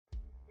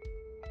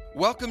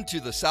Welcome to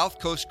the South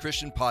Coast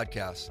Christian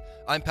Podcast.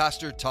 I'm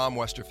Pastor Tom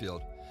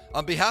Westerfield.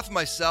 On behalf of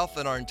myself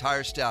and our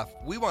entire staff,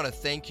 we want to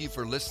thank you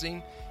for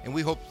listening, and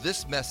we hope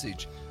this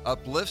message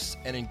uplifts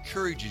and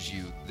encourages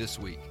you this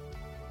week.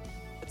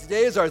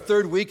 Today is our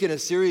third week in a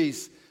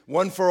series,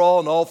 One for All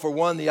and All for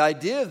One. The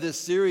idea of this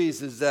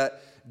series is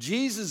that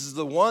Jesus is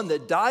the one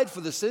that died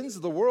for the sins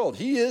of the world.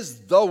 He is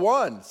the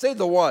one. Say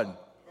the one. The one.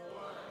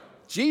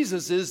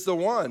 Jesus is the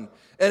one.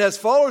 And as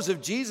followers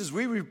of Jesus,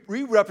 we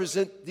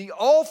represent the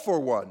all for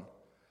one.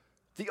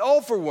 The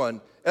all for one.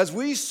 As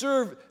we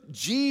serve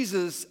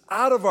Jesus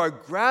out of our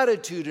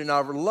gratitude and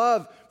our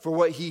love for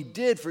what he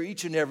did for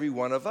each and every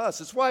one of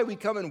us. It's why we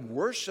come and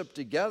worship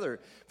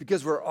together,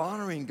 because we're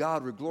honoring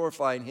God, we're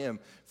glorifying him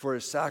for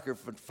his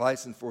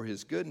sacrifice and for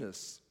his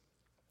goodness.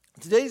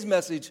 Today's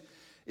message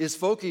is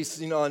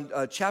focusing on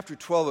chapter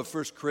 12 of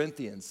 1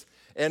 Corinthians.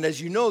 And as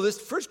you know, this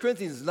 1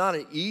 Corinthians is not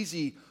an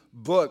easy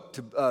book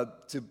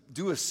to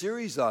do a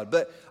series on,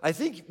 but I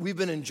think we've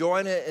been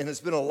enjoying it, and it's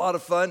been a lot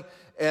of fun.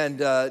 And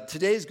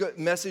today's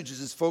message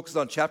is focused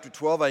on chapter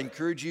 12. I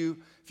encourage you,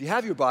 if you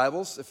have your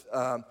Bibles,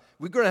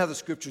 we're going to have the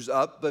scriptures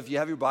up, but if you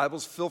have your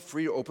Bibles, feel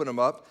free to open them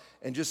up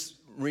and just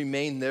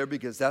remain there,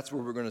 because that's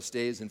where we're going to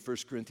stay, is in 1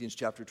 Corinthians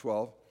chapter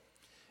 12.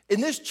 In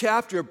this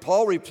chapter,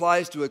 Paul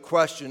replies to a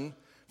question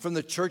from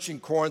the church in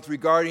Corinth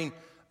regarding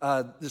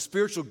the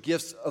spiritual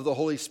gifts of the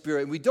Holy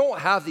Spirit. And we don't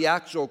have the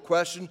actual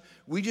question.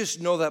 We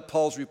just know that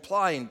Paul's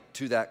replying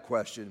to that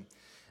question.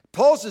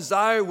 Paul's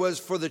desire was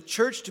for the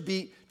church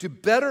to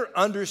better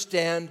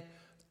understand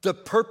the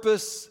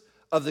purpose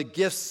of the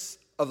gifts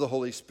of the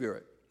Holy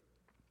Spirit.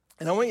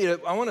 And I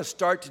want to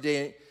start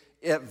today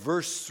at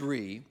verse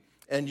 3,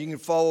 and you can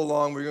follow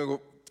along. We're going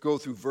to go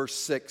through verse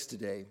 6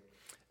 today.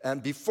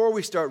 And before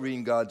we start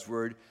reading God's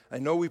word, I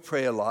know we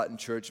pray a lot in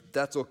church, but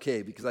that's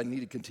okay, because I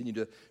need to continue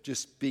to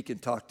just speak and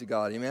talk to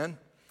God. Amen?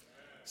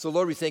 So,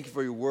 Lord, we thank you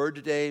for your word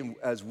today. And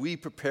as we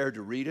prepare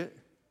to read it,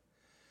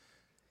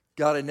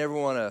 God, I never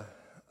want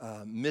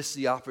to miss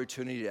the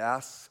opportunity to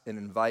ask and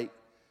invite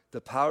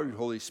the power of your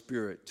Holy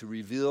Spirit to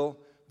reveal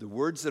the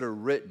words that are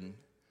written.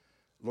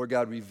 Lord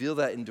God, reveal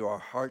that into our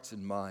hearts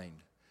and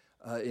mind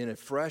in a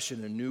fresh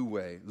and a new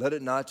way. Let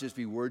it not just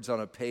be words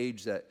on a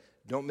page that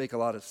don't make a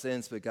lot of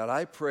sense, but God,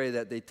 I pray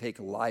that they take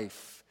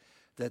life,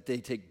 that they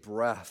take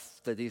breath,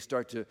 that they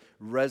start to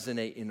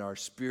resonate in our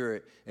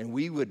spirit, and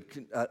we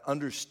would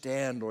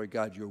understand, Lord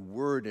God, your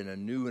word in a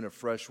new and a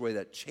fresh way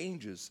that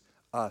changes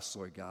us,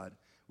 Lord God.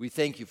 We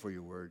thank you for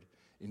your word.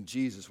 In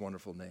Jesus'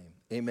 wonderful name,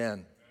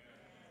 amen.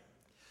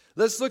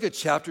 Let's look at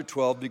chapter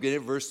 12, beginning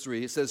at verse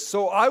 3. It says,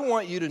 "So I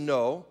want you to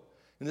know,"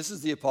 and this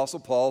is the Apostle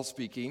Paul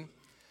speaking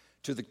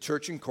to the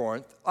church in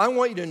Corinth, "I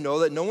want you to know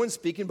that no one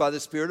speaking by the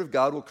Spirit of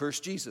God will curse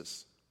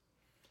Jesus.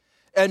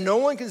 And no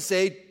one can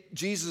say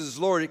Jesus is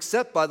Lord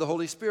except by the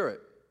Holy Spirit.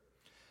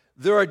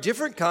 There are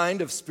different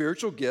kind of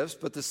spiritual gifts,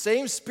 but the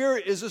same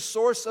Spirit is the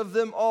source of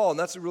them all." And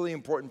that's a really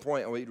important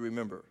point I want you to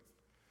remember.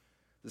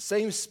 The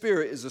same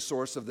Spirit is the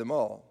source of them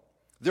all.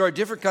 "There are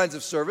different kinds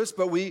of service,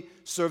 but we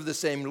serve the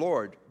same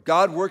Lord.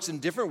 God works in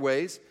different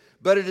ways,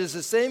 but it is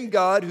the same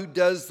God who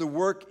does the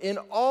work in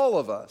all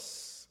of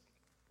us."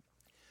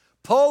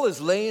 Paul is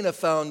laying a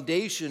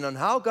foundation on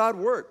how God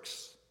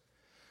works.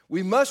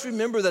 We must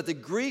remember that the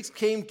Greeks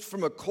came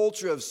from a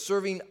culture of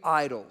serving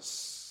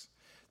idols.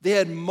 They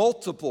had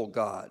multiple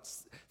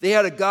gods. They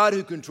had a God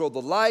who controlled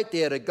the light. They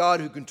had a God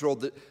who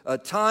controlled the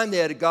time. They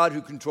had a God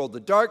who controlled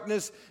the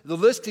darkness. The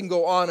list can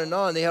go on and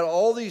on. They had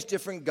all these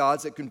different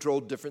gods that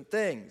controlled different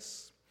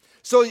things.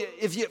 So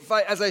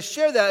as I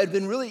share that, it had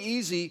been really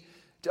easy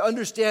to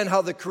understand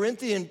how the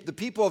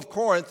people of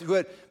Corinth who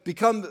had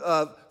become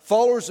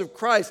followers of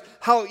Christ,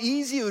 how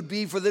easy it would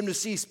be for them to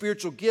see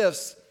spiritual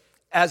gifts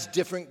as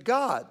different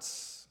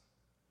gods.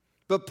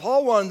 But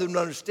Paul wanted them to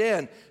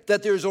understand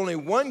that there's only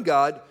one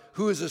God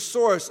who is the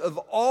source of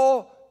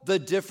all the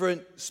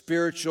different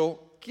spiritual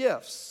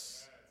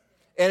gifts.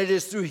 And it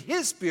is through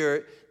his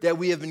Spirit that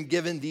we have been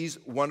given these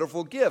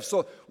wonderful gifts.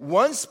 So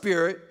one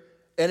Spirit,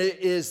 and it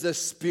is the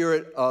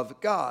Spirit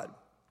of God.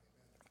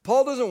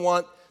 Paul doesn't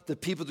want the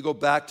people to go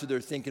back to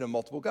their thinking of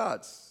multiple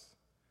gods.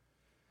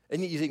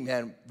 And you think,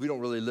 man, we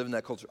don't really live in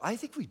that culture. I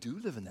think we do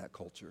live in that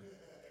culture.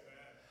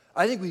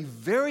 I think we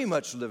very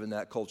much live in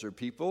that culture,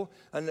 people.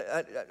 And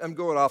I'm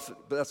going off,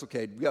 but that's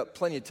okay. We got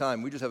plenty of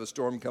time. We just have a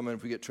storm coming.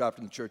 If we get trapped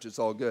in the church, it's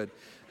all good.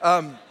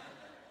 I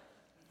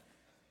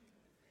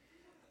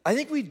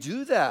think we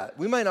do that.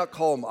 We might not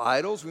call them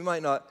idols. We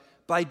might not.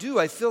 But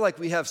I feel like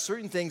we have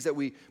certain things that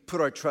we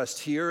put our trust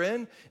here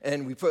in,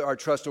 and we put our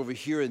trust over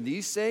here in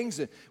these things,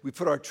 and we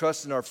put our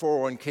trust in our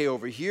 401k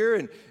over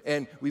here,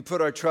 and we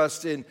put our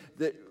trust in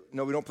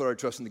no, we don't put our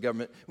trust in the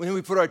government. When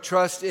we put our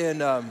trust in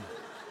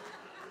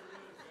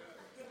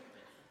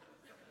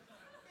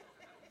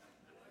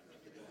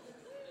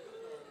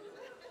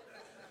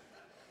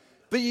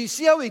but you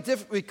see how we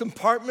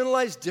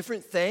compartmentalize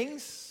different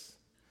things?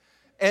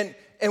 And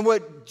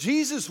what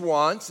Jesus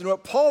wants, and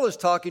what Paul is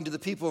talking to the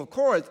people of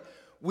Corinth,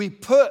 we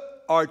put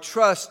our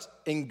trust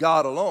in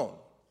God alone.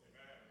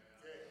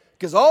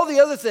 Because all the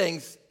other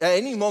things at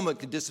any moment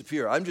could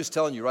disappear. I'm just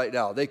telling you right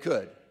now, they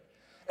could.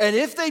 And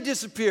if they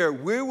disappear,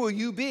 where will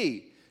you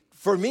be?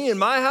 For me and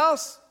my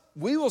house,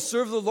 we will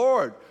serve the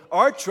Lord.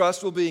 Our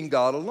trust will be in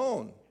God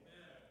alone.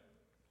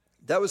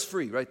 That was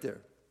free right there.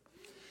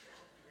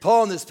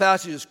 Paul in this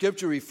passage of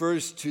Scripture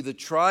refers to the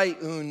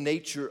triune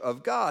nature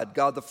of God.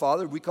 God the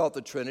Father, we call it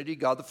the Trinity,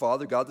 God the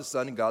Father, God the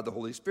Son, and God the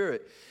Holy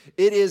Spirit.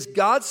 It is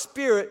God's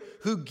Spirit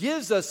who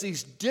gives us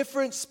these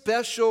different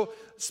special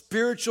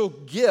spiritual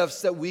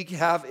gifts that we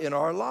have in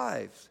our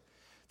lives.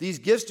 These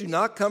gifts do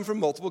not come from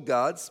multiple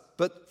gods,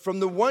 but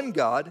from the one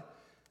God,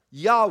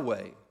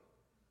 Yahweh,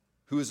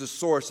 who is the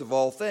source of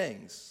all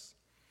things.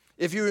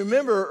 If you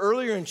remember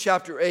earlier in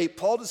chapter 8,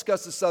 Paul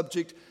discussed the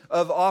subject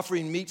of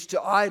offering meats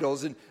to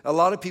idols, and a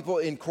lot of people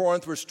in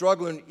Corinth were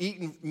struggling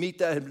eating meat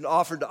that had been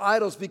offered to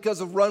idols because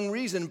of one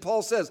reason.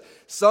 Paul says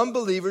some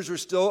believers were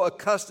still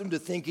accustomed to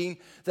thinking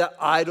that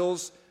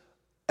idols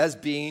as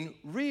being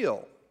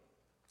real.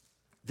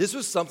 This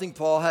was something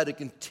Paul had to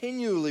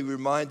continually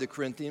remind the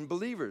Corinthian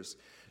believers.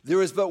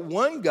 There is but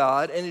one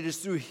God, and it is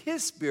through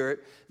His Spirit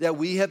that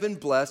we have been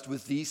blessed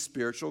with these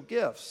spiritual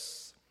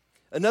gifts.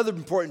 Another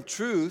important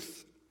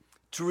truth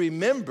to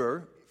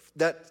remember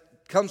that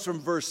comes from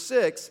verse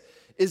 6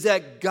 is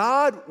that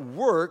God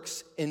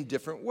works in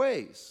different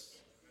ways.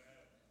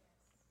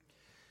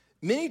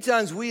 Many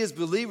times we as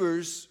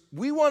believers,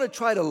 we want to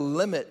try to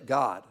limit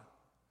God.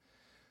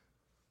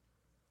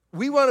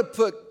 We want to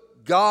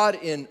put God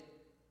in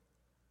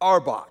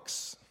our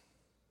box.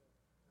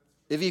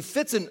 If He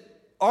fits in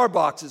our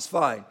box, it's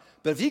fine.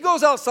 But if He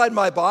goes outside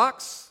my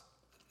box,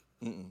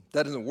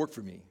 that doesn't work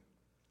for me.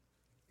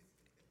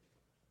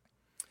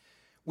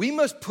 We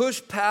must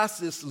push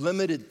past this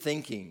limited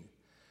thinking.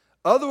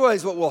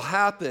 Otherwise, what will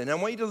happen, and I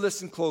want you to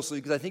listen closely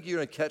because I think you're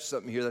going to catch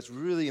something here that's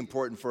really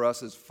important for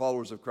us as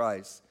followers of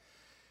Christ.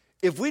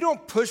 If we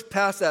don't push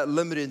past that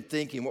limited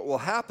thinking, what will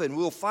happen,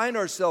 we'll find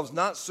ourselves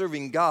not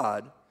serving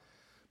God,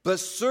 but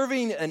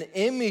serving an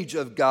image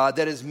of God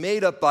that is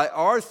made up by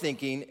our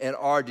thinking and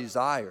our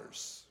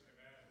desires.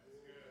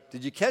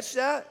 Did you catch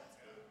that?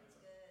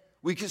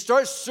 We can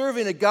start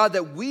serving a God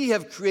that we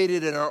have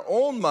created in our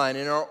own mind,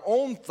 in our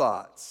own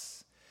thoughts.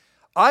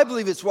 I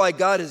believe it's why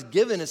God has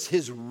given us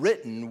His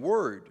written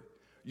word.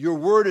 Your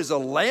word is a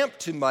lamp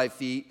to my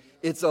feet.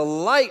 It's a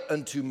light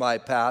unto my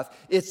path.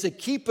 It's to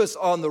keep us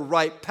on the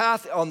right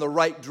path, on the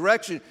right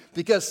direction,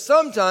 because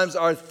sometimes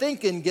our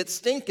thinking gets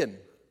stinking.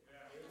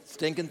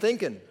 Stinking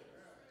thinking.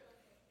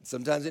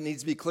 Sometimes it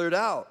needs to be cleared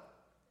out.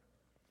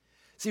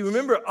 See,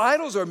 remember,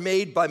 idols are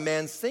made by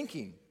man's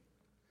thinking,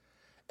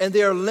 and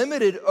they are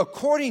limited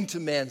according to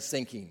man's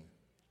thinking.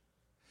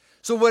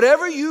 So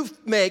whatever you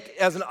make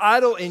as an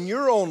idol in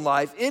your own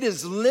life, it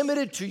is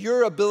limited to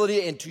your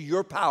ability and to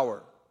your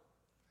power.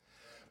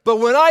 But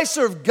when I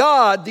serve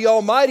God, the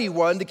Almighty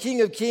One, the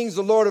King of Kings,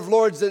 the Lord of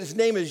Lords, His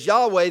name is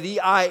Yahweh, the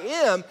I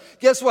Am,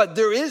 guess what?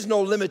 There is no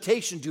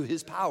limitation to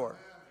His power.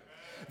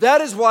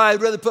 That is why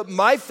I'd rather put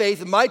my faith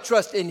and my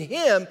trust in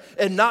Him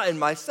and not in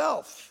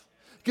myself.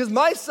 Because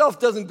myself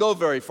doesn't go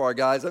very far,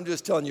 guys. I'm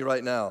just telling you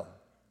right now.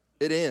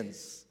 It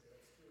ends.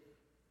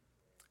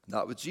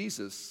 Not with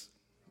Jesus.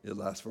 It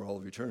lasts for all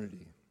of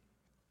eternity.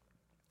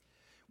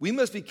 We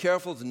must be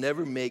careful to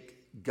never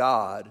make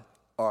God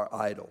our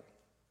idol.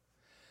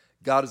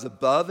 God is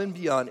above and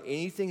beyond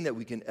anything that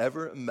we can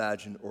ever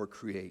imagine or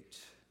create.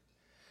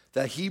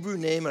 That Hebrew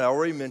name, and I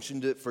already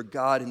mentioned it, for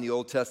God in the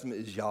Old Testament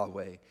is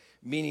Yahweh,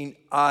 meaning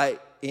I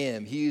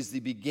am. He is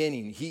the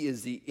beginning. He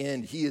is the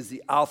end. He is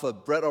the Alpha.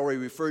 Brett already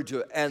referred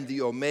to it, and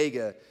the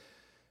Omega.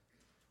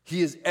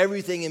 He is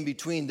everything in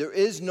between. There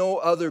is no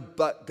other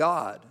but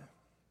God.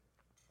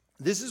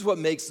 This is what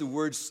makes the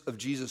words of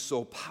Jesus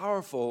so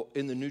powerful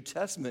in the New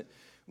Testament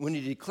when He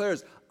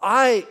declares,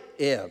 I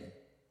am.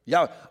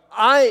 Yahweh,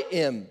 I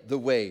am the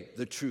way,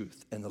 the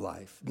truth, and the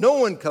life. No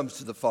one comes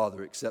to the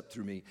Father except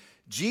through me.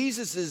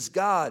 Jesus is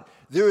God.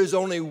 There is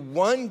only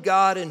one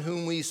God in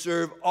whom we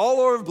serve. All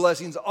of our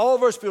blessings, all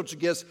of our spiritual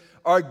gifts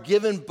are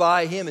given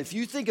by Him. If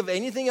you think of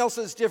anything else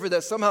that's different,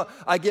 that somehow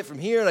I get from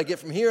here, and I get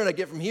from here, and I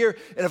get from here,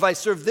 and if I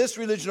serve this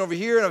religion over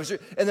here, and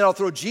then I'll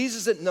throw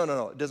Jesus in.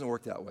 No. It doesn't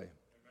work that way.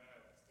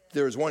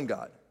 There is one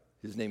God.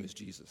 His name is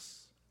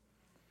Jesus.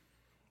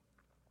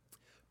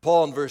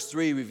 Paul in verse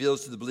 3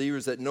 reveals to the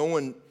believers that no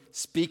one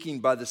speaking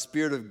by the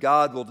Spirit of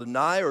God will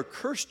deny or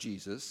curse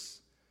Jesus,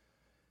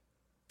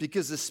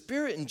 because the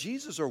Spirit and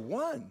Jesus are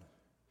one.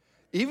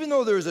 Even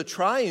though there is a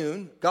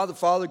triune, God the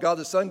Father, God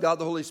the Son, God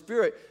the Holy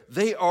Spirit,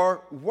 they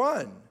are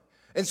one.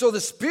 And so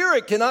the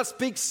Spirit cannot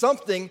speak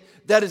something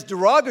that is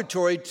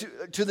derogatory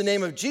to the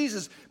name of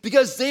Jesus,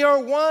 because they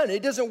are one.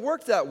 It doesn't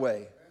work that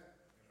way.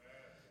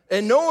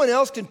 And no one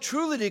else can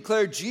truly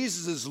declare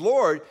Jesus as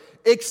Lord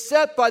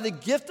except by the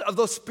gift of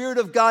the Spirit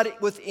of God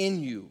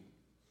within you.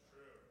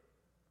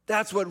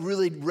 That's what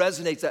really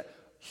resonates, that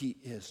He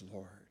is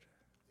Lord.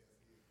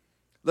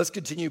 Let's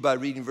continue by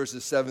reading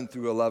verses 7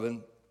 through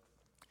 11. It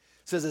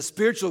says, a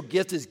spiritual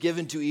gift is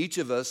given to each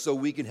of us so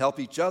we can help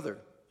each other.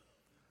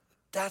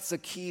 That's a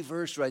key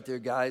verse right there,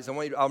 guys. I'm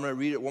going to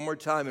read it one more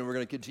time, and we're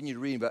going to continue to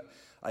read. But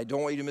I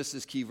don't want you to miss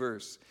this key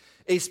verse.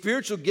 A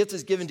spiritual gift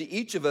is given to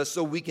each of us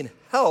so we can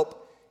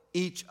help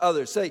each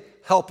other. Say,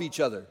 help each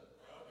other.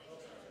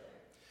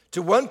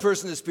 To one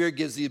person, the Spirit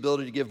gives the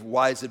ability to give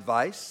wise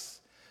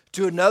advice.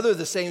 To another,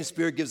 the same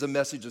Spirit gives a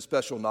message of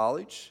special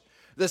knowledge.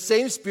 The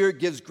same Spirit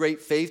gives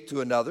great faith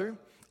to another.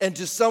 And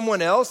to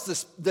someone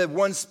else, the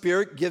one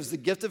Spirit gives the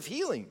gift of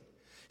healing.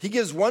 He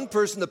gives one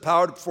person the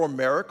power to perform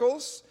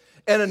miracles,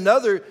 and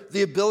another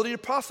the ability to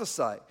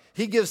prophesy.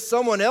 He gives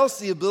someone else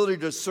the ability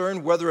to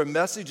discern whether a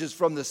message is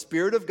from the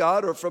Spirit of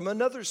God or from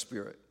another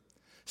spirit.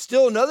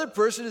 Still another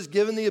person is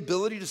given the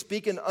ability to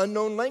speak in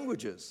unknown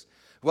languages,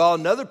 while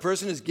another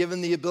person is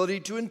given the ability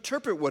to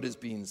interpret what is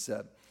being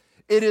said.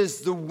 It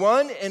is the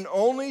one and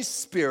only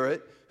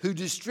Spirit who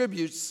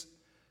distributes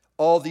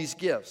all these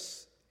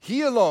gifts.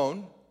 He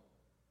alone,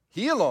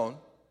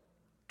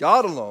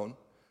 God alone,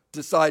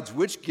 decides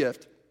which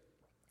gift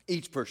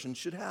each person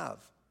should have.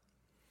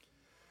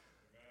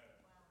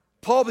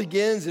 Paul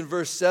begins in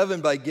verse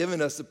 7 by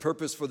giving us the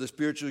purpose for the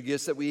spiritual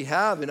gifts that we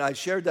have, and I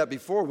shared that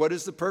before. What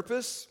is the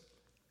purpose?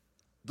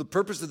 The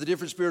purpose of the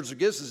different spiritual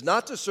gifts is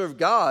not to serve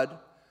God,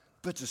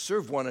 but to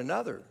serve one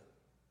another.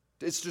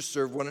 It's to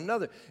serve one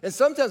another. And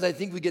sometimes I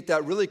think we get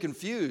that really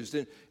confused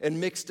and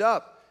mixed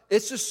up.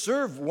 It's to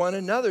serve one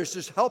another.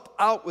 It's to help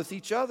out with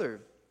each other.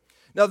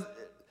 Now,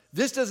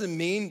 this doesn't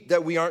mean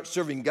that we aren't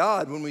serving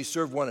God when we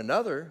serve one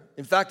another.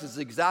 In fact, it's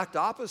the exact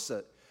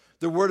opposite.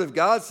 The Word of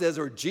God says,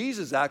 or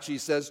Jesus actually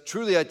says,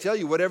 truly I tell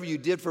you, whatever you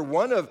did for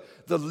one of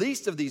the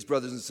least of these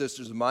brothers and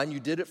sisters of mine, you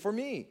did it for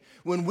me.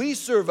 When we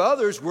serve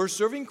others, we're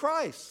serving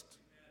Christ.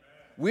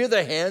 We're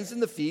the hands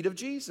and the feet of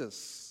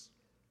Jesus.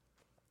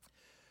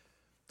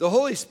 The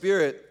Holy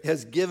Spirit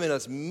has given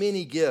us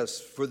many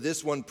gifts for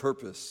this one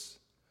purpose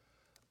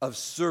of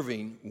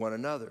serving one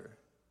another.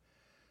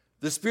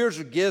 The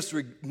spiritual gifts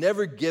were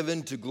never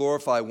given to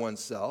glorify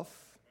oneself.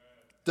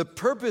 The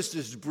purpose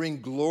is to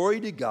bring glory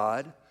to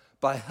God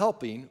by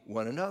helping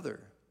one another.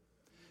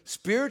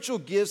 Spiritual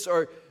gifts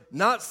are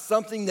not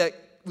something that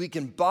we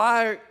can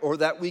buy or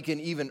that we can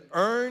even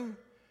earn.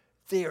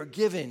 They are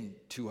given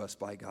to us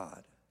by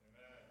God.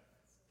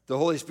 The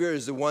Holy Spirit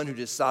is the one who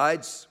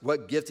decides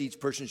what gift each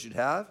person should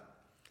have.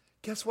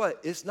 Guess what?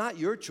 It's not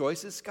your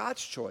choice, it's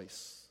God's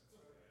choice.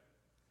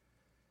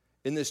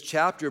 In this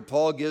chapter,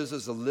 Paul gives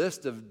us a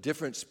list of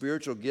different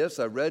spiritual gifts.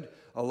 I read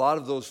a lot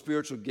of those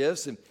spiritual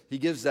gifts, and he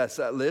gives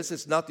that list.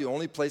 It's not the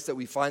only place that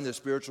we find the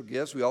spiritual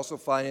gifts. We also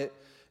find it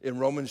in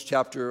Romans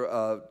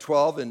chapter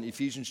 12 and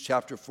Ephesians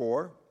chapter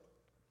 4.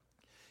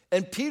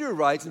 And Peter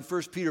writes in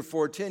 1 Peter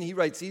 4:10, he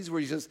writes these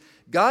words. He says,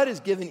 God has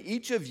given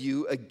each of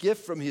you a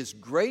gift from his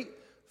great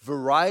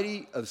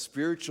variety of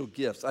spiritual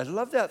gifts. I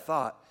love that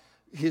thought.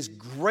 His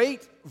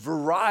great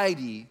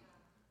variety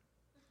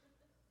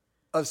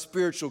of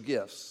spiritual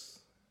gifts.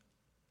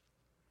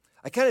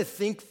 I kind of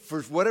think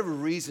for whatever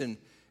reason,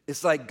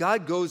 it's like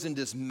God goes in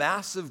this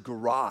massive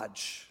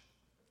garage.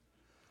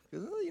 He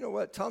goes, oh, you know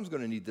what? Tom's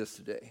going to need this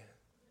today.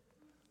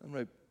 I'm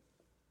going to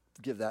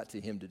give that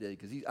to him today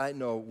because I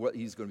know what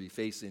he's going to be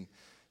facing.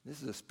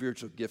 This is a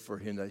spiritual gift for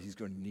him that he's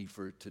going to need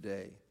for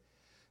today.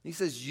 And he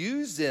says,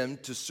 use them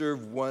to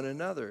serve one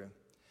another.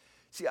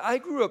 See, I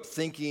grew up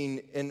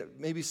thinking, and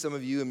maybe some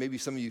of you and maybe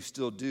some of you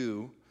still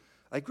do,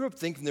 I grew up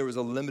thinking there was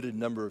a limited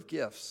number of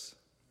gifts.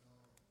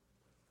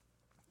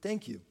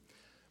 Thank you.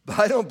 But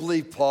I don't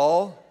believe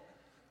Paul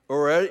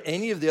or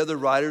any of the other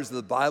writers of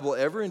the Bible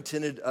ever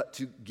intended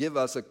to give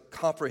us a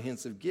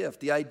comprehensive gift.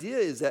 The idea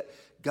is that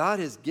God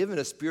has given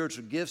us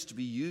spiritual gifts to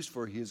be used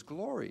for his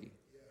glory.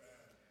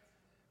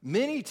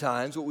 Many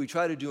times what we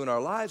try to do in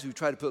our lives, we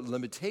try to put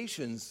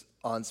limitations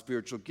on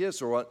spiritual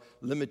gifts or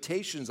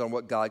limitations on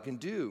what God can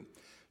do.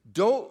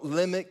 Don't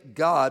limit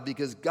God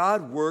because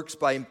God works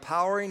by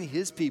empowering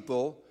his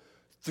people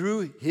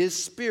through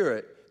his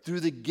Spirit,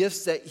 through the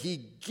gifts that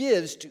he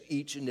gives to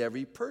each and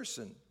every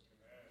person.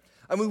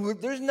 I mean,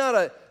 there's not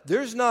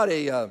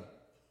a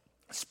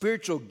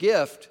spiritual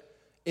gift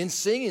in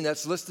singing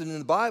that's listed in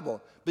the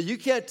Bible. But you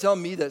can't tell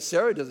me that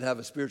Sarah doesn't have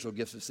a spiritual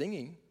gift of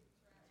singing.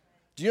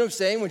 Do you know what I'm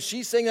saying? When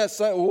she sang that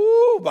song,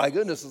 oh my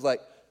goodness, it's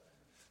like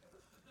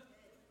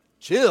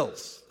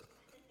chills.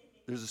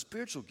 There's a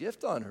spiritual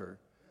gift on her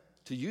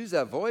to use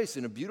that voice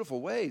in a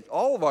beautiful way.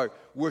 All of our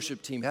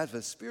worship team has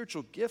a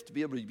spiritual gift to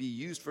be able to be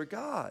used for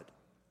God.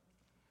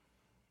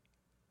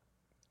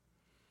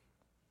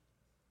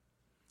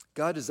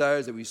 God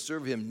desires that we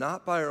serve him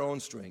not by our own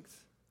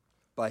strength,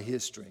 by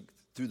his strength,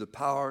 through the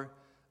power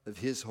of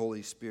his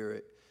Holy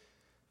Spirit.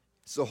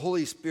 It's the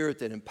Holy Spirit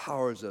that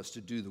empowers us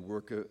to do the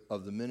work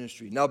of the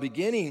ministry. Now,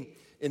 beginning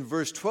in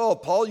verse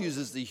 12, Paul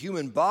uses the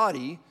human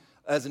body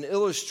as an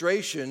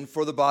illustration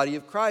for the body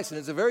of Christ. And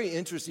it's a very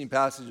interesting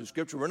passage of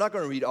Scripture. We're not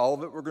going to read all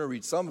of it. We're going to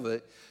read some of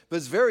it. But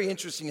it's very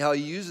interesting how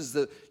he uses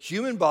the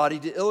human body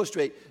to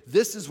illustrate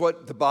this is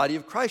what the body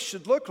of Christ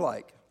should look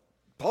like.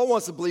 Paul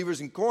wants the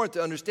believers in Corinth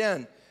to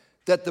understand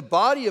that the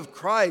body of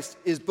Christ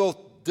is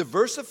both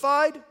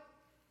diversified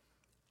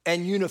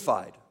and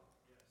unified.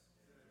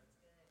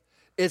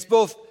 It's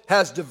both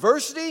has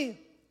diversity,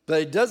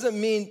 but it doesn't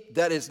mean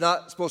that it's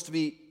not supposed to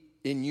be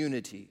in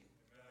unity.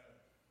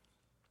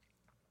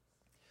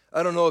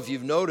 I don't know if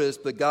you've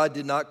noticed, but God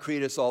did not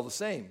create us all the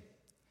same.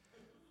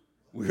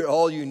 We're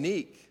all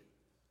unique,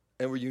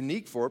 and we're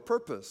unique for a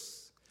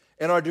purpose.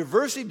 And our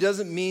diversity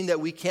doesn't mean that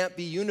we can't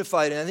be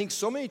unified. And I think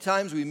so many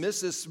times we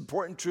miss this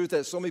important truth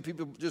that so many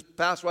people just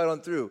pass right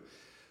on through.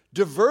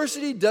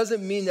 Diversity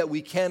doesn't mean that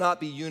we cannot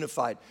be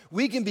unified.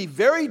 We can be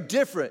very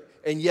different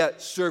and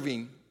yet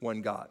serving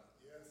one God.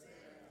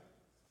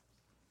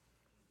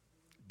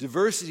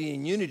 Diversity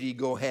and unity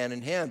go hand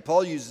in hand.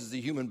 Paul uses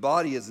the human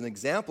body as an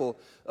example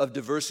of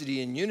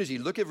diversity and unity.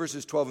 Look at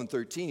verses 12 and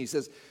 13. He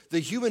says, the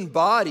human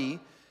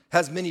body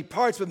has many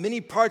parts, but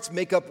many parts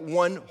make up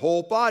one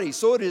whole body.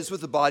 So it is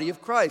with the body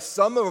of Christ.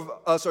 Some of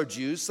us are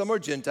Jews, some are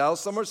Gentiles,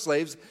 some are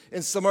slaves,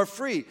 and some are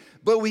free.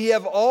 But we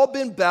have all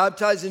been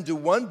baptized into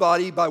one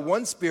body by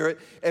one Spirit,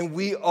 and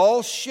we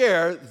all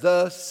share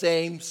the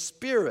same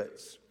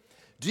Spirit.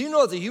 Do you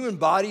know that the human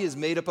body is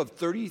made up of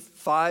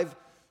 35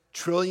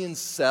 trillion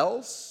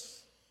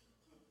cells?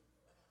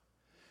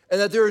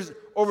 And that there's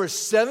over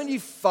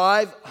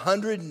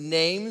 7,500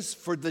 names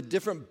for the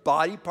different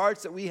body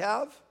parts that we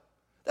have?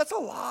 That's a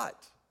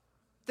lot.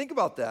 Think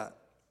about that.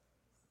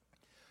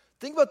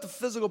 Think about the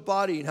physical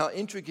body and how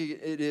intricate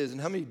it is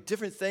and how many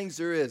different things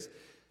there is.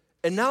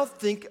 And now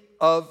think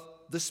of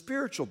the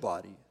spiritual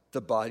body, the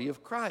body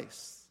of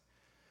Christ.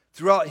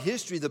 Throughout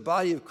history, the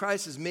body of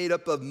Christ is made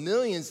up of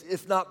millions,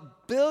 if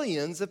not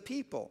billions of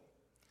people.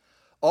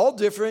 All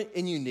different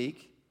and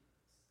unique.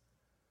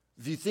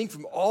 If you think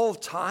from all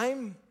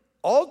time,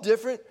 all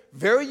different,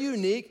 very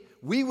unique.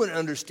 We wouldn't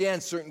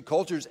understand certain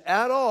cultures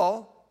at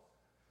all.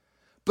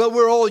 But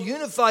we're all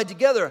unified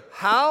together.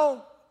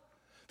 How?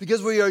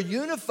 Because we are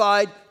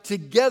unified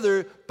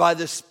together by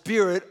the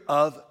Spirit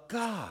of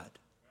God.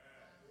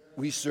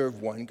 We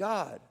serve one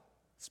God,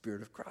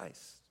 Spirit of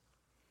Christ.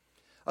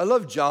 I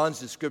love John's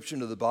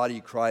description of the body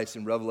of Christ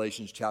in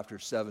Revelation chapter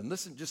 7.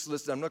 Just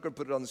listen. I'm not going to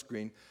put it on the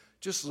screen.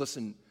 Just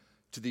listen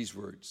to these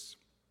words.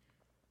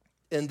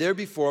 And there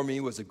before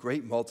me was a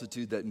great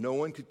multitude that no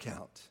one could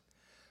count,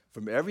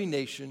 from every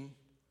nation,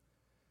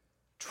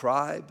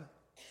 tribe,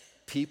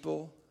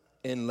 people,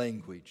 and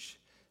language,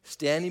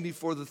 standing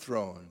before the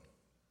throne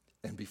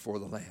and before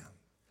the Lamb.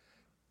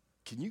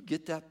 Can you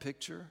get that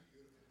picture?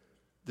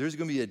 There's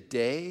going to be a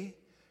day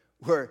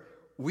where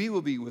we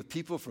will be with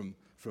people from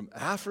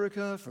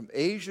Africa, from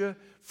Asia,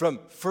 from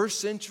first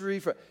century,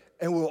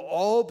 and we'll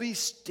all be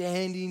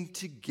standing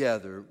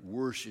together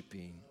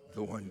worshiping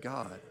the one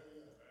God.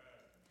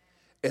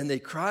 And they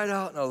cried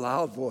out in a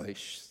loud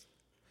voice,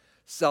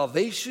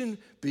 salvation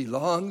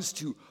belongs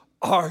to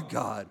our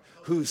God,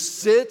 who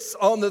sits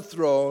on the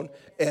throne,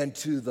 and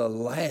to the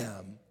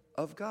Lamb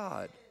of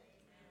God.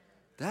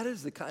 That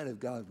is the kind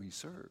of God we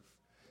serve.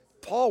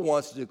 Paul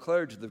wants to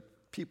declare to the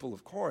people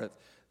of Corinth,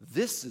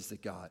 this is the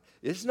God.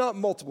 It's not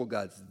multiple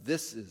gods.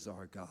 This is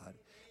our God.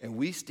 And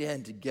we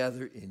stand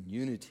together in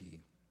unity.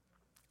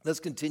 Let's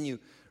continue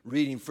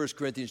reading 1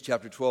 Corinthians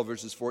chapter 12,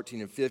 verses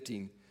 14 and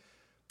 15.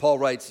 Paul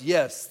writes,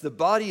 yes, the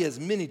body has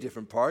many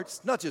different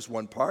parts, not just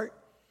one part.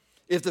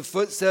 If the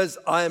foot says,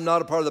 I am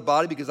not a part of the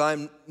body because I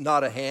am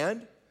not a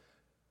hand,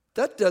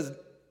 that does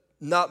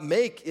not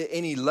make it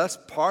any less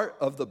part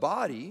of the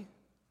body.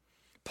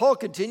 Paul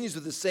continues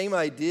with the same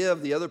idea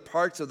of the other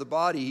parts of the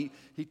body.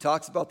 He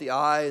talks about the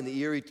eye and the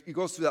ear. He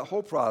goes through that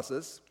whole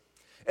process.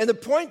 And the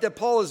point that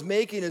Paul is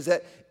making is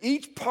that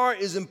each part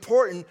is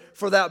important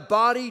for that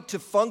body to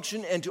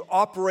function and to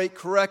operate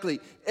correctly.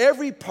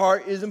 Every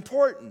part is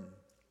important.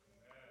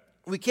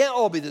 We can't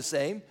all be the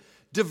same.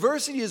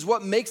 Diversity is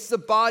what makes the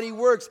body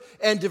work,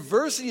 and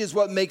diversity is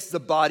what makes the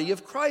body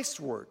of Christ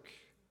work.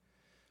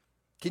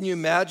 Can you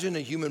imagine a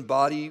human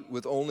body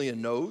with only a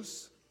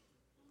nose?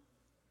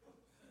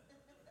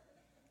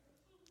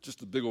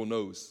 Just a big old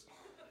nose.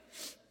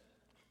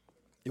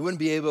 It wouldn't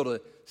be able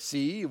to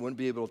see, it wouldn't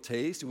be able to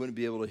taste, it wouldn't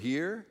be able to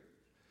hear.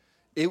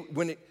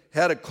 When it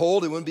had a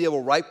cold, it wouldn't be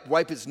able to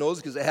wipe its nose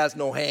because it has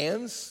no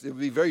hands. It would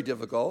be very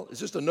difficult. It's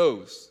just a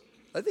nose.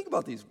 I think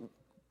about these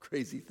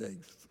crazy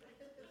things.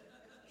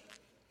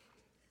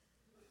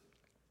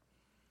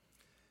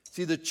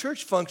 See, the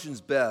church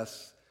functions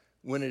best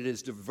when it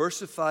is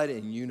diversified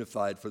and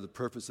unified for the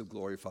purpose of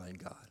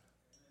glorifying God.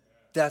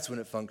 That's when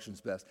it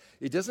functions best.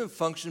 It doesn't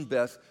function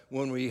best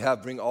when we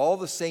bring all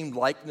the same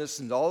likeness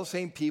and all the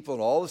same people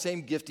and all the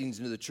same giftings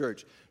into the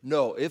church.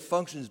 No, it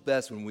functions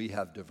best when we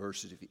have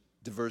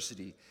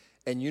diversity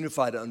and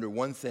unified under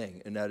one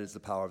thing, and that is the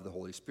power of the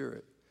Holy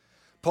Spirit.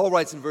 Paul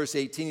writes in verse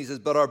 18, he says,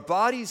 but our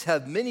bodies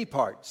have many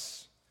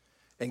parts,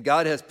 and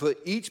God has put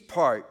each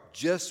part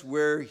just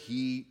where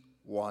he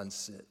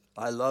wants it.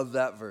 I love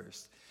that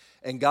verse.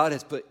 And God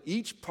has put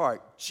each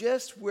part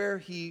just where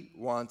he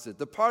wants it.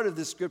 The part of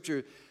this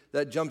scripture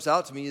that jumps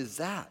out to me is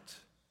that.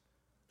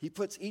 He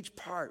puts each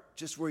part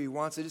just where he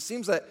wants it. It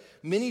seems that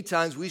many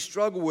times we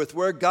struggle with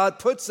where God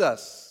puts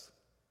us.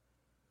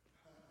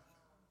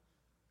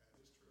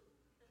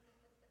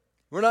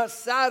 We're not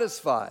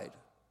satisfied.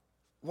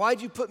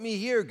 Why'd you put me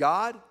here,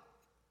 God?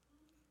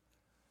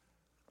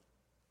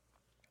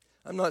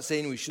 I'm not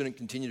saying we shouldn't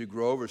continue to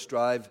grow or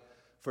strive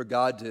for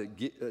God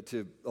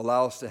to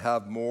allow us to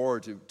have more,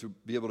 to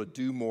be able to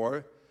do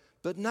more,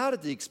 but not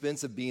at the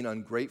expense of being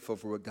ungrateful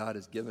for what God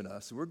has given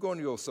us. We're going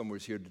to go somewhere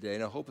here today,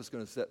 and I hope it's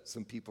going to set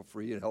some people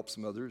free and help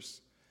some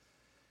others.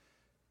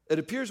 It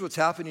appears what's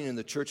happening in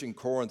the church in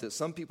Corinth that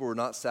some people were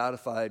not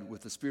satisfied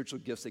with the spiritual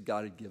gifts that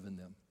God had given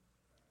them.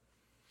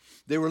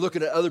 They were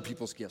looking at other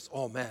people's gifts.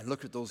 Oh man,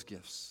 look at those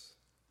gifts.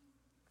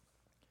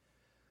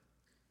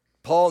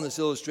 Paul, in this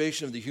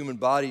illustration of the human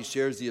body,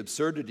 shares the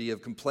absurdity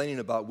of complaining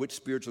about which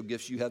spiritual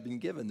gifts you have been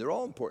given. They're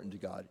all important to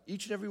God,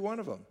 each and every one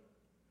of them.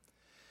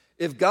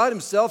 If God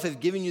himself has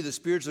given you the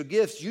spiritual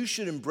gifts, you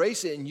should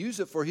embrace it and use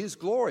it for his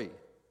glory.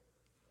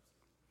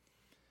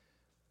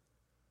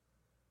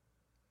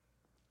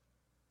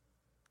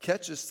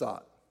 Catch this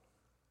thought.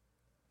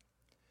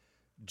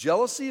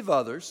 Jealousy of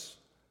others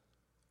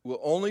will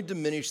only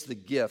diminish the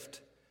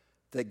gift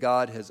that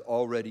God has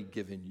already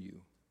given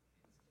you.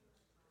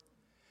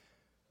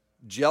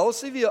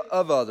 Jealousy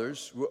of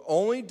others will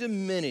only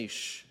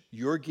diminish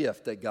your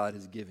gift that God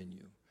has given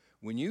you.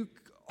 When you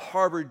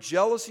harbor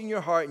jealousy in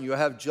your heart and you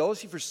have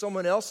jealousy for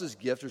someone else's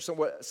gift or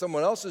what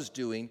someone else is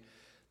doing,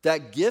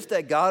 that gift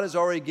that God has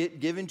already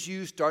given to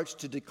you starts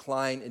to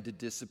decline and to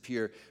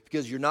disappear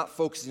because you're not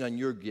focusing on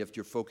your gift,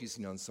 you're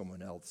focusing on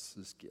someone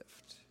else's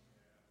gift.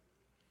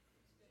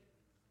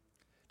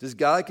 Does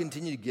God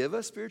continue to give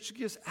us spiritual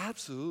gifts?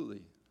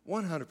 Absolutely,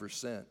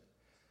 100%.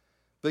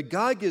 But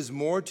God gives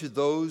more to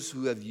those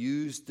who have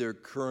used their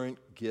current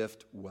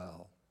gift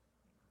well.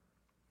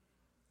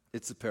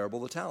 It's the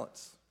parable of the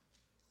talents.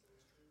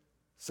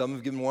 Some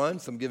have given 1,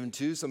 some have given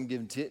 2, some have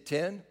given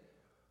 10.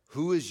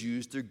 Who has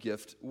used their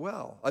gift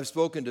well? I've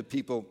spoken to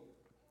people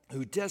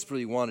who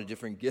desperately want a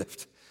different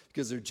gift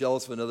because they're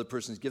jealous of another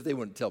person's gift. They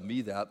wouldn't tell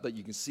me that, but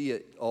you can see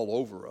it all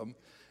over them.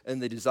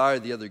 And they desire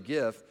the other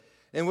gift.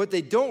 And what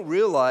they don't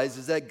realize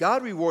is that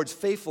God rewards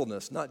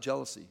faithfulness, not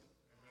jealousy.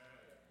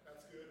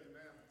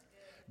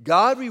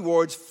 God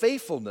rewards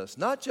faithfulness,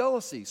 not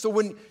jealousy. So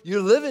when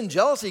you live in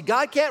jealousy,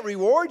 God can't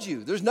reward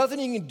you. There's nothing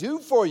he can do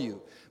for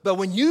you. But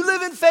when you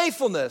live in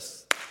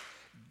faithfulness,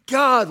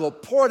 God will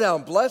pour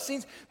down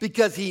blessings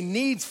because he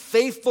needs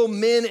faithful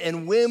men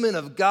and women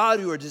of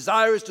God who are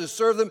desirous to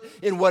serve them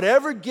in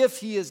whatever gift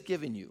he has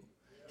given you.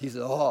 He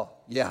said, oh,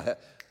 yeah,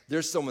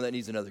 there's someone that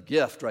needs another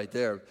gift right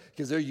there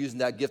because they're using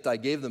that gift I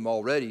gave them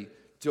already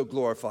to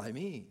glorify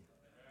me.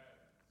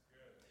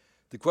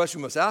 The question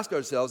we must ask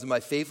ourselves, am I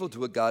faithful to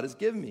what God has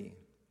given me?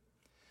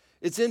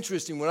 It's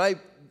interesting, when I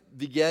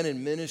began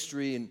in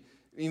ministry, and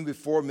even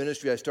before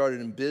ministry, I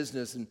started in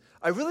business, and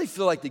I really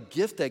feel like the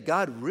gift that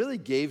God really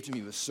gave to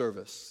me was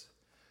service.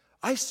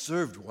 I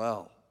served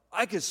well.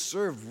 I could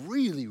serve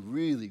really,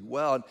 really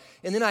well.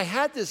 And then I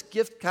had this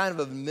gift kind of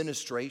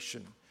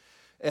administration,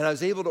 and I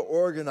was able to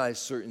organize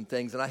certain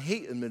things, and I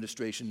hate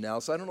administration now,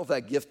 so I don't know if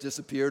that gift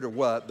disappeared or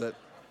what, but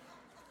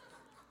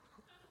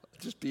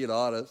just being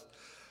honest.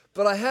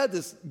 But I had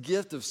this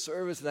gift of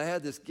service and I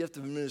had this gift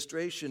of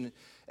administration,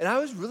 and I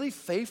was really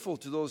faithful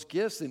to those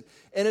gifts. And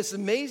it's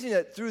amazing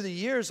that through the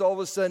years, all of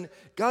a sudden,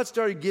 God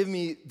started giving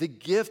me the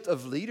gift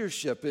of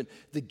leadership and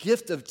the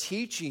gift of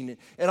teaching.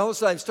 And all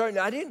of a sudden,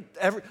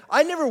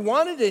 I never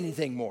wanted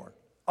anything more.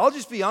 I'll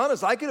just be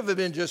honest, I could have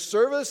been just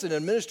service and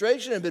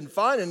administration and been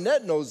fine, and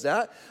Ned knows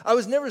that. I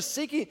was never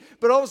seeking,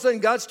 but all of a sudden,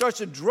 God starts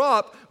to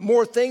drop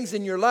more things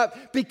in your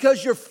lap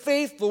because you're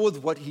faithful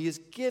with what he has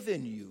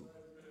given you.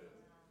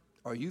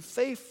 Are you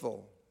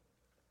faithful?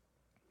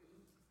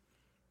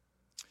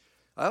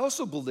 I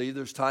also believe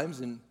there's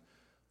times in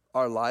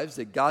our lives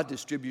that God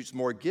distributes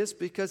more gifts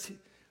because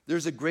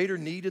there's a greater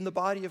need in the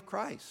body of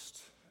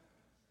Christ.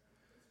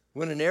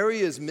 When an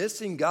area is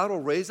missing, God will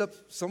raise up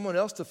someone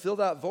else to fill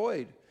that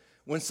void.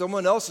 When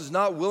someone else is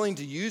not willing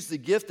to use the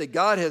gift that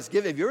God has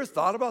given, have you ever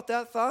thought about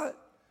that thought?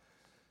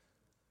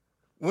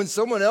 When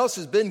someone else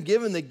has been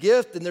given the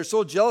gift and they're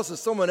so jealous of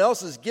someone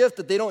else's gift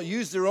that they don't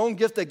use their own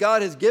gift that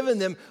God has given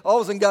them, all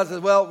of a sudden God says,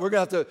 well, we're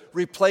going to have to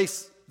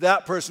replace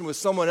that person with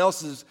someone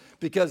else's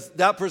because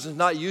that person's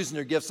not using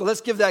their gift. So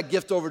let's give that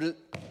gift over to...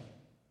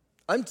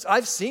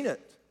 I've seen it.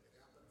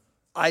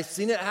 I've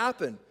seen it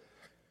happen.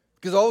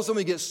 Because all of a sudden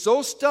we get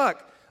so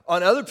stuck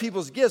on other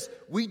people's gifts,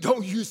 we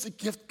don't use the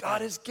gift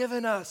God has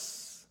given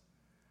us.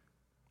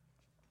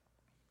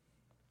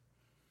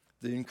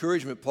 The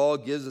encouragement Paul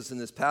gives us in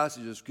this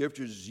passage of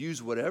Scripture is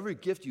use whatever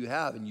gift you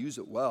have and use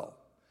it well.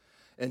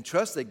 And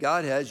trust that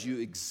God has you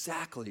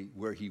exactly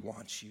where he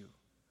wants you.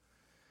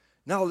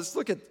 Now let's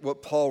look at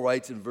what Paul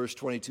writes in verse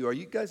 22. Are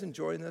you guys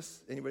enjoying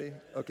this? Anybody?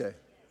 Okay.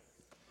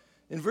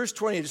 In verse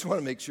 20, I just want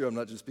to make sure I'm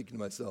not just speaking to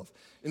myself.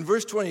 In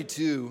verse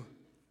 22,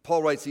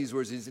 Paul writes these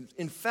words. He says,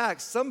 in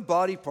fact, some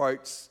body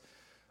parts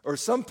or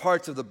some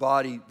parts of the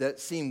body that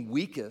seem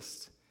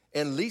weakest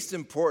and least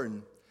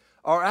important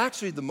are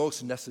actually the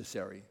most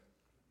necessary.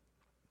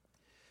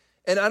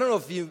 And I don't know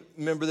if you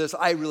remember this.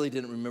 I really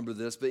didn't remember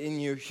this, but in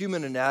your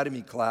human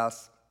anatomy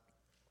class,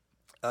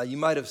 you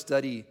might have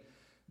studied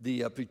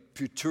the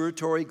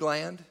pituitary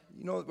gland.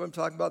 You know what I'm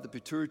talking about, the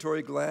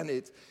pituitary gland?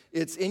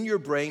 It's in your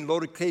brain,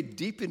 located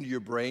deep into your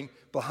brain,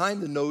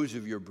 behind the nose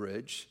of your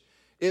bridge.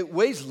 It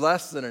weighs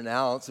less than an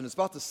ounce, and it's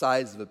about the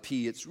size of a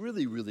pea. It's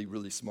really, really,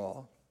 really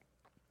small.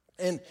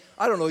 And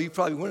I don't know,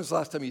 when was the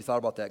last time you thought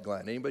about that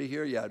gland? Anybody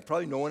here? Yeah,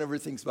 probably no one ever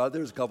thinks about it.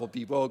 There's a couple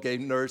people, okay,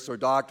 nurse or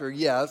doctor,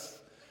 yes.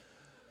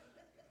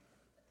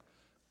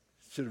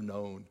 Should have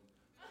known.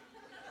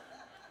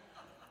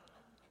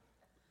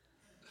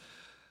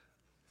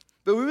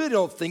 But we really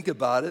don't think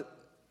about it.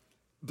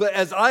 But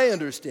as I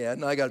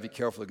understand, and I got to be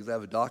careful because I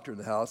have a doctor in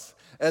the house.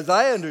 As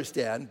I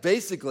understand,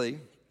 basically,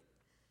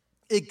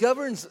 it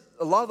governs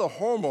a lot of the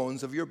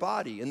hormones of your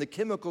body and the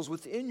chemicals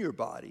within your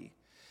body.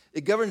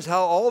 It governs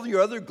how all of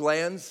your other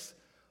glands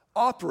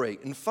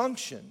operate and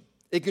function.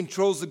 It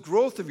controls the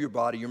growth of your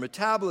body, your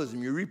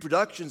metabolism, your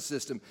reproduction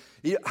system,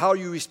 how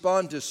you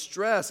respond to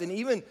stress, and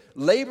even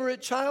labor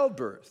at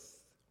childbirth.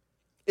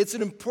 It's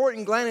an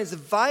important gland. It's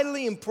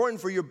vitally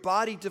important for your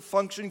body to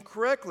function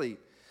correctly.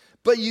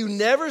 But you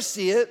never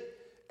see it,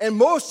 and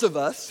most of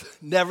us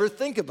never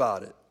think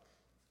about it.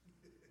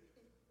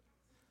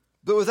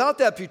 But without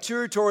that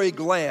pituitary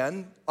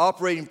gland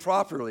operating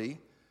properly,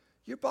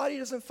 your body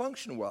doesn't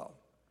function well.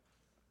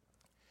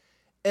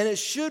 And it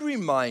should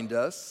remind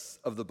us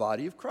of the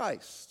body of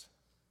Christ.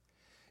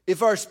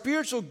 If our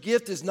spiritual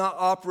gift is not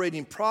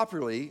operating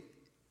properly,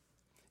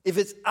 if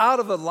it's out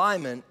of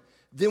alignment,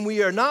 then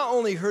we are not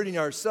only hurting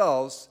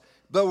ourselves,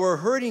 but we're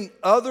hurting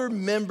other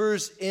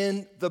members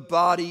in the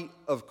body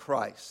of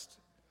Christ.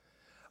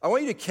 I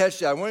want you to catch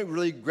that. I want you to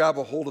really grab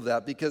a hold of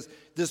that because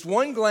this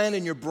one gland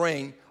in your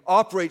brain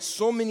operates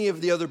so many of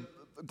the other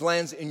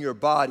glands in your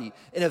body.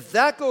 And if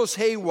that goes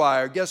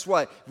haywire, guess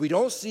what? We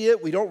don't see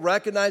it. We don't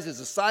recognize it. It's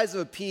the size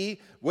of a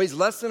pea, weighs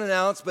less than an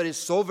ounce, but it's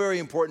so very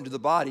important to the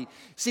body.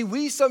 See,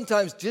 we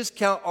sometimes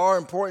discount our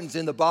importance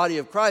in the body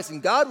of Christ,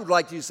 and God would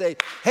like to say,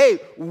 hey,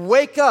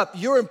 wake up.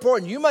 You're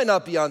important. You might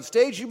not be on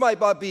stage. You might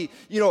not be,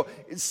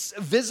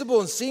 visible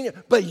and seen,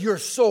 but you're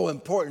so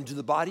important to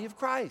the body of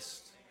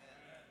Christ.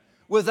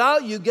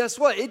 Without you, guess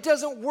what? It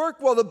doesn't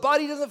work well. The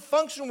body doesn't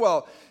function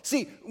well.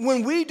 See,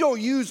 when we don't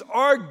use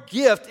our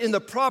gift in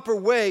the proper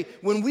way,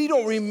 when we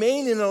don't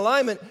remain in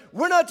alignment,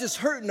 we're not just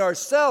hurting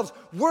ourselves,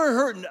 we're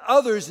hurting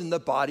others in the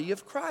body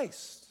of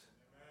Christ.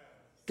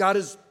 God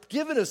has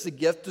given us a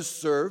gift to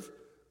serve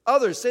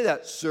others. Say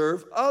that,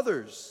 serve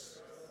others.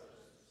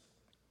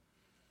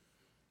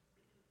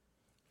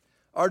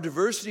 Our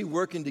diversity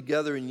working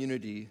together in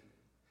unity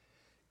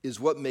is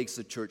what makes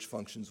the church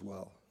functions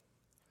well.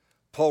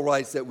 Paul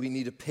writes that we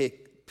need to pay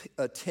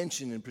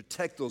attention and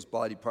protect those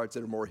body parts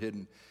that are more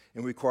hidden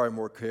and require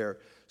more care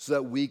so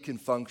that we can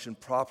function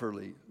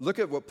properly. Look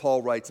at what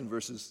Paul writes in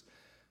verses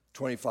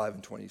 25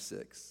 and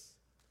 26.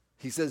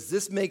 He says,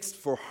 this makes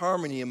for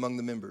harmony among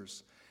the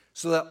members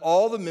so that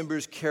all the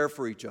members care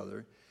for each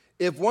other.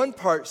 If one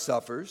part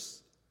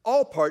suffers,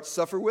 all parts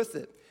suffer with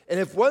it. And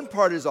if one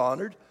part is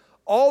honored,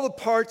 all the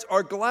parts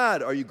are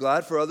glad. Are you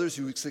glad for others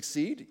who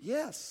succeed?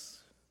 Yes.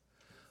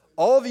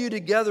 All of you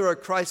together are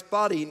Christ's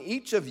body, and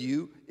each of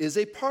you is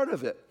a part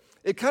of it.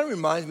 It kind of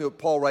reminds me of what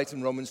Paul writes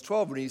in Romans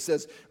 12 when he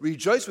says,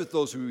 rejoice with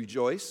those who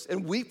rejoice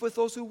and weep with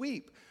those who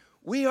weep.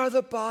 We are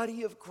the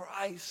body of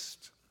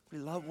Christ. We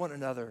love one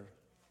another.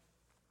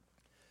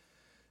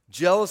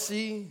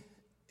 Jealousy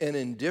and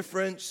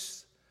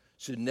indifference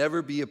should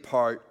never be a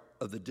part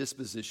of the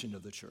disposition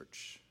of the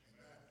church.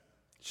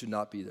 It should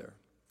not be there.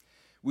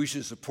 We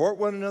should support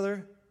one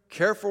another,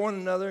 care for one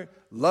another,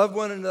 love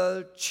one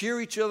another, cheer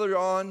each other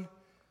on.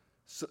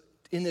 So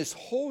in this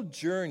whole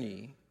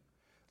journey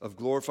of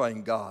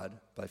glorifying God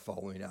by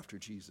following after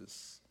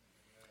Jesus.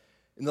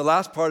 In the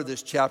last part of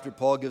this chapter,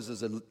 Paul gives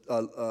us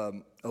a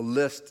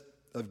list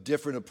of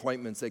different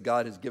appointments that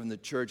God has given the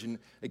church. And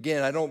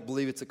again, I don't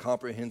believe it's a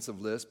comprehensive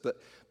list, but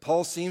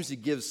Paul seems to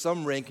give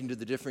some ranking to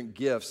the different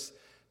gifts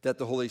that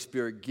the Holy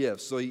Spirit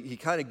gives. So he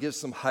kind of gives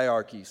some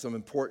hierarchy, some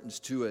importance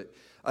to it.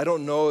 I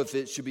don't know if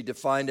it should be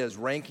defined as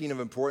ranking of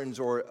importance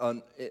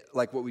or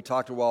like what we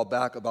talked a while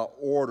back about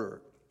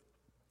order.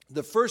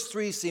 The first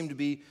three seem to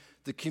be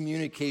the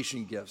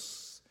communication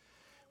gifts,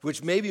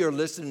 which maybe are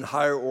listed in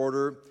higher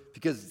order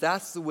because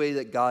that's the way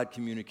that God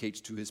communicates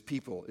to his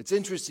people. It's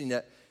interesting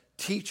that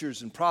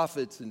teachers and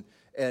prophets and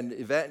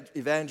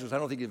evangelists, I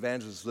don't think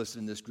evangelists listed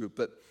in this group,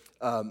 but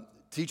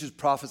teachers,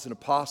 prophets, and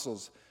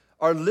apostles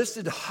are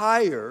listed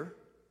higher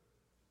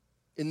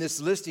in this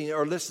listing,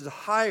 are listed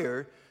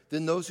higher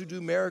than those who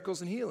do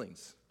miracles and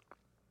healings.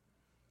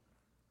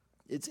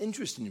 It's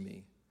interesting to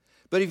me.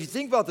 But if you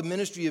think about the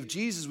ministry of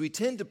Jesus, we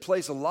tend to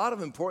place a lot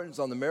of importance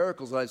on the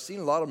miracles. And I've seen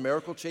a lot of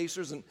miracle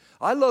chasers, and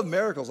I love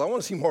miracles. I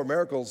want to see more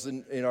miracles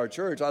in our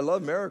church. I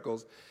love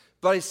miracles.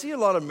 But I see a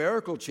lot of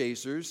miracle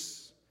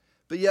chasers,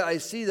 but yet I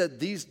see that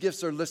these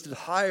gifts are listed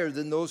higher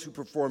than those who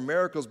perform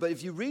miracles. But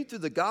if you read through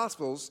the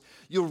Gospels,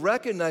 you'll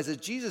recognize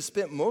that Jesus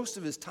spent most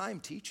of his time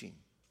teaching.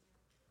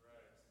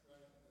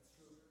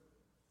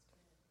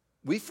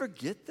 We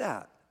forget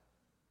that.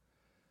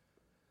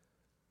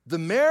 The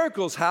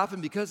miracles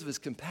happened because of his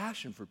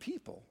compassion for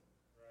people.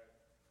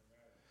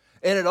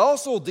 And it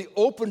also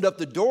opened up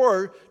the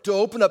door to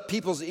open up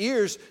people's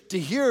ears to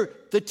hear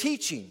the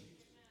teaching.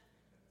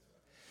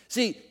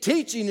 See,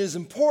 teaching is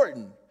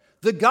important.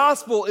 The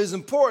gospel is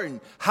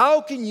important.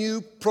 How can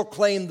you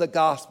proclaim the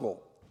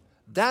gospel?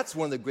 That's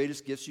one of the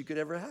greatest gifts you could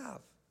ever have,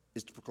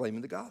 is to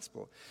proclaiming the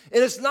gospel.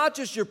 And it's not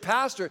just your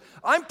pastor.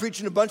 I'm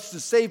preaching a bunch to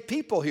save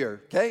people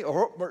here, okay?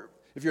 Or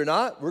if you're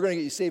not, we're going to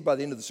get you saved by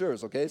the end of the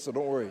service, okay? So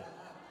don't worry.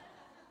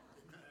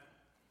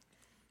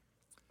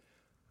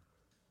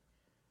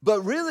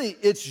 But really,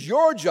 it's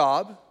your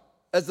job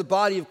as the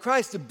body of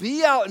Christ to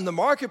be out in the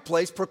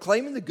marketplace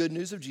proclaiming the good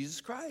news of Jesus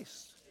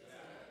Christ.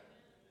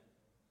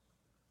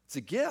 It's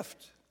a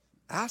gift.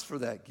 Ask for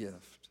that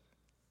gift.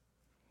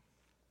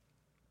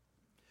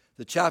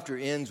 The chapter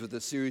ends with a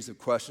series of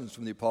questions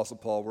from the Apostle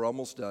Paul. We're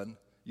almost done.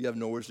 You have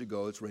nowhere to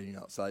go. It's raining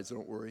outside, so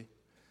don't worry.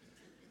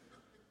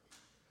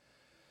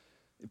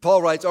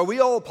 Paul writes, are we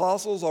all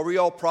apostles? Are we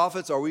all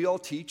prophets? Are we all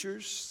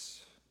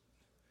teachers?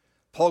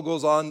 Paul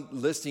goes on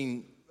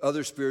listing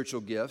other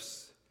spiritual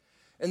gifts.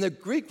 And the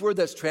Greek word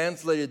that's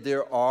translated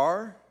there,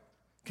 are,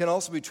 can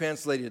also be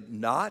translated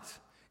not.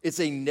 It's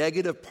a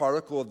negative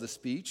particle of the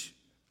speech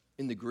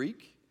in the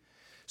Greek.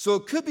 So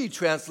it could be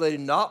translated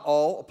not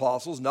all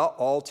apostles, not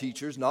all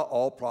teachers, not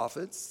all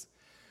prophets.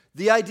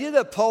 The idea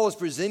that Paul is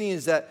presenting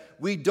is that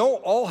we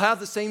don't all have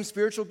the same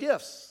spiritual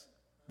gifts.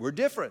 We're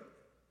different.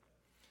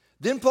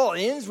 Then Paul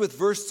ends with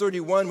verse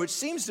 31, which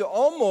seems to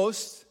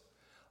almost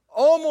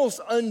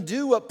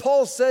undo what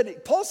Paul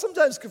said. Paul's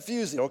sometimes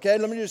confusing, okay?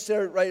 Let me just say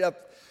it right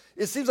up.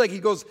 It seems like he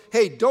goes,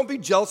 hey, don't be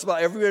jealous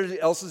about everybody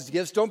else's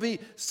gifts. Don't be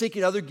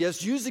seeking other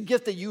gifts. Use the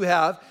gift that you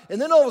have.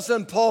 And then all of a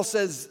sudden, Paul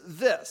says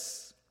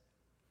this.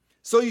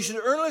 So you should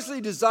earnestly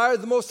desire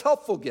the most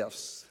helpful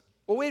gifts.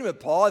 Well, wait a minute,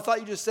 Paul. I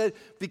thought you just said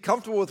be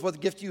comfortable with what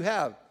gift you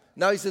have.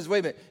 Now he says, wait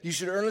a minute. You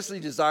should earnestly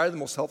desire the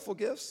most helpful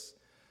gifts.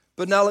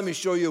 But now let me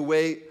show you a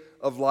way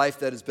of life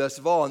that is best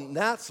of all. And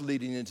that's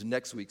leading into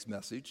next week's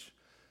message,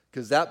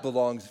 because that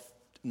belongs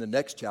in the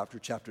next chapter,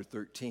 chapter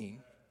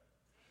 13.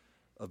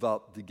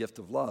 About the gift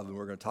of love, and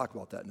we're going to talk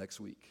about that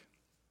next week.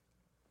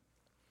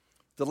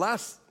 The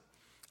last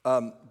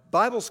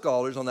Bible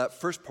scholars on that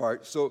first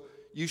part, so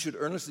you should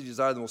earnestly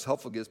desire the most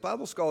helpful gifts.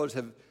 Bible scholars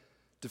have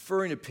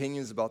differing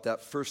opinions about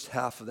that first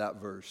half of that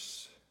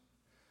verse.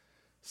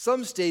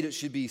 Some state it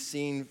should be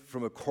seen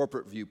from a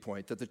corporate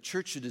viewpoint, that the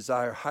church should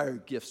desire higher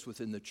gifts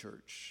within the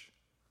church.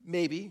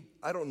 Maybe,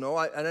 I don't know,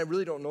 and I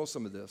really don't know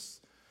some of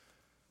this.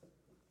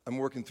 I'm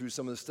working through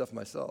some of this stuff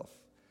myself.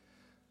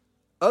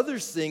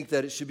 Others think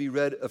that it should be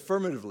read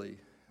affirmatively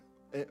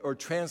or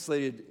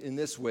translated in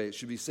this way. It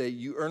should be say,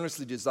 you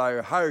earnestly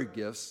desire higher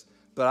gifts,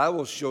 but I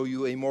will show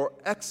you a more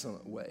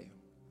excellent way.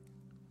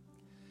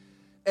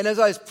 And as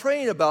I was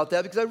praying about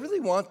that, because I really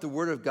want the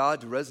Word of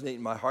God to resonate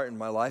in my heart and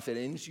my life and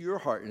into your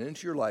heart and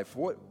into your life.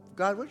 What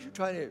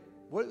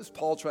is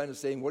Paul trying to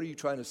say, and what are you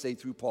trying to say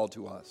through Paul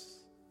to us?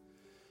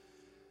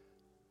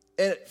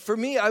 And for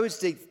me, I would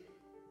say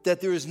that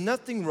there is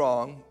nothing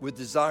wrong with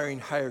desiring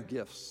higher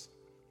gifts.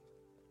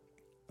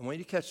 I want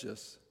you to catch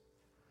this.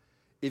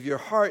 If your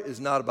heart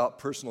is not about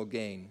personal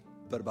gain,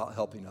 but about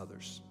helping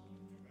others.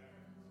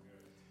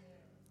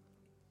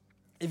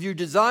 If you're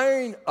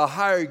desiring a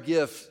higher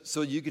gift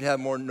so you could have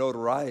more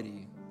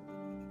notoriety,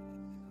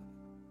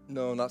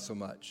 no, not so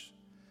much.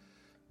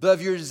 But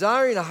if you're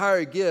desiring a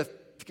higher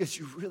gift because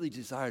you really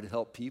desire to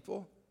help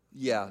people,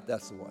 yeah,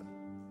 that's the one.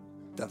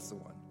 That's the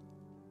one.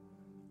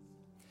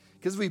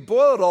 Because we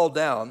boil it all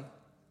down,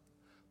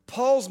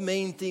 Paul's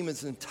main theme in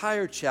this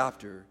entire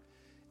chapter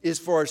is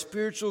for our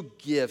spiritual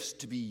gifts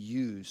to be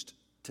used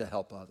to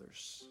help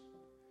others.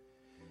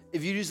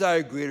 If you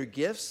desire greater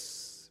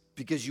gifts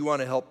because you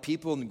want to help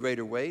people in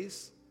greater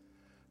ways,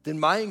 then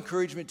my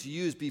encouragement to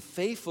you is be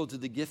faithful to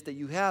the gift that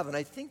you have. And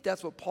I think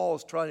that's what Paul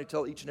is trying to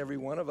tell each and every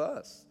one of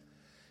us.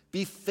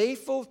 Be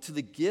faithful to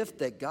the gift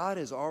that God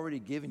has already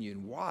given you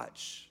and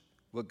watch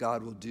what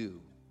God will do.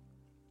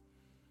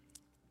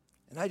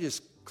 And I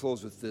just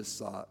close with this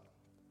thought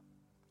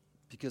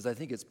because I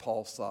think it's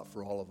Paul's thought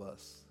for all of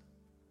us.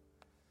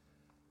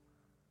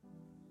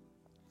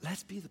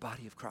 Let's be the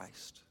body of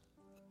Christ.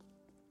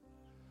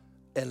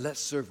 And let's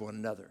serve one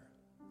another.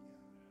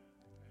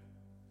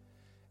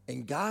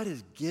 And God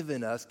has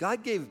given us,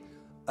 God gave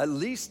at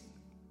least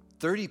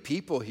 30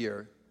 people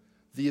here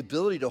the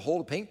ability to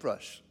hold a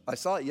paintbrush. I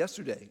saw it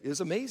yesterday. It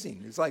was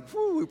amazing. It's like,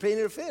 whoo, we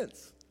painted a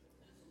fence.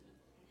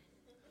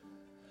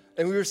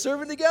 And we were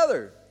serving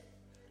together.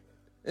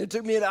 And it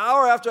took me an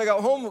hour after I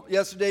got home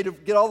yesterday to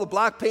get all the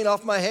black paint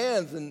off my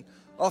hands and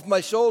off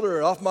my shoulder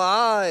and off my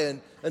eye.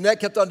 And Annette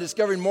kept on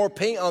discovering more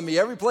paint on me.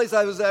 Every place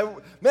I was at,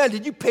 man,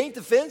 did you paint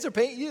the fence or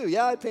paint you?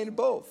 Yeah, I painted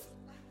both.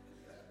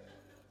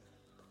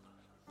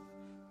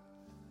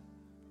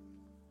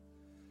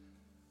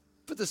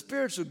 But the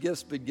spiritual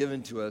gift's been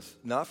given to us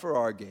not for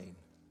our gain,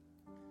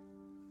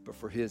 but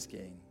for His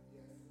gain,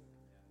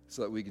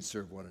 so that we can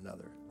serve one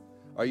another.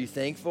 Are you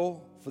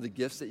thankful for the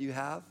gifts that you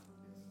have?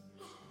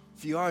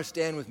 If you are,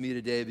 stand with me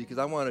today, because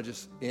I want to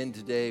just end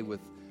today with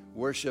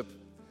worship.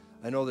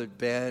 I know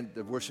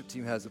the worship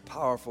team has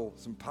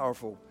some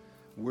powerful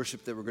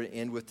worship that we're going to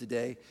end with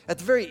today. At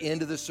the very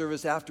end of the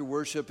service, after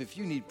worship, if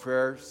you need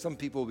prayer, some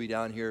people will be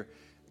down here,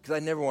 because I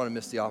never want to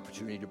miss the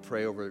opportunity to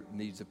pray over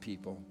needs of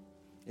people.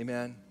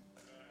 Amen.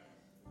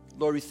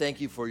 Lord, we thank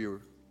you for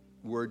your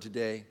word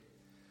today.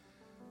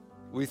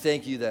 We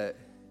thank you that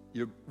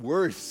your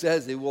word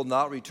says it will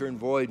not return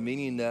void,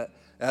 meaning that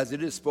as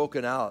it is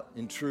spoken out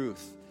in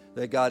truth,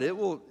 that God, it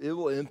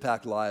will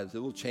impact lives. It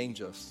will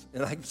change us.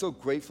 And I'm so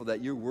grateful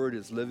that your word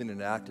is living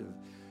and active,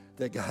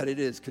 that God, it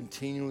is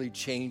continually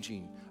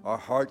changing our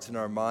hearts and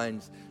our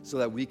minds so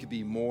that we could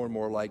be more and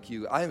more like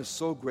you. I am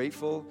so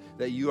grateful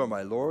that you are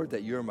my Lord,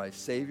 that you are my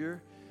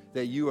Savior,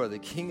 that you are the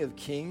King of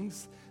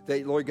Kings,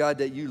 that, Lord God,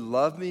 that you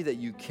love me, that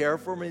you care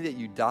for me, that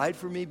you died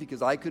for me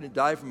because I couldn't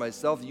die for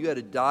myself. You had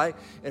to die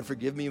and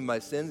forgive me of my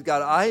sins.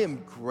 God, I am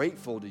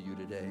grateful to you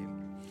today.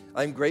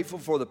 I'm grateful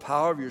for the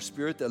power of your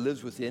Spirit that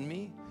lives within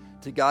me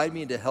to guide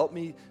me and to help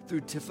me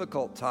through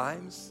difficult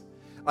times.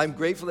 I'm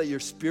grateful that your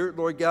Spirit,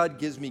 Lord God,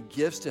 gives me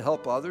gifts to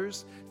help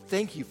others.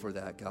 Thank you for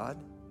that, God.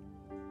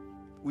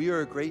 We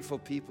are a grateful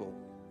people,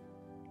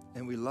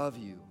 and we love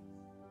you,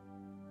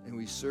 and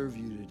we serve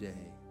you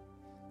today,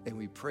 and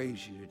we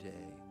praise you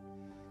today.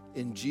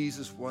 In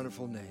Jesus'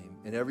 wonderful name.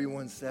 And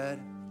everyone said,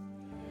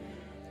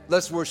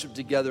 let's worship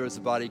together as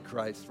the body of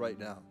Christ right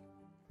now.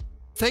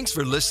 Thanks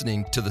for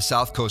listening to the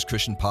South Coast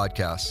Christian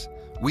Podcast.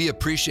 We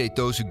appreciate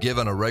those who give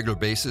on a regular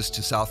basis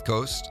to South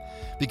Coast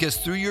because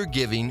through your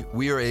giving,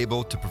 we are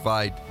able to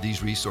provide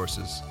these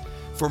resources.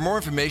 For more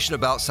information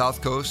about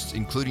South Coast,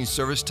 including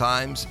service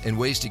times and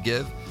ways to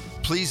give,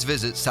 please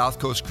visit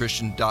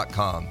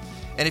southcoastchristian.com.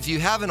 And if you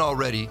haven't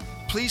already,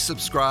 please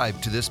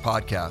subscribe to this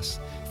podcast.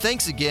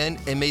 Thanks again,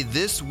 and may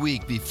this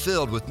week be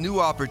filled with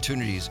new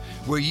opportunities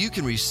where you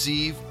can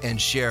receive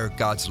and share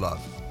God's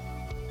love.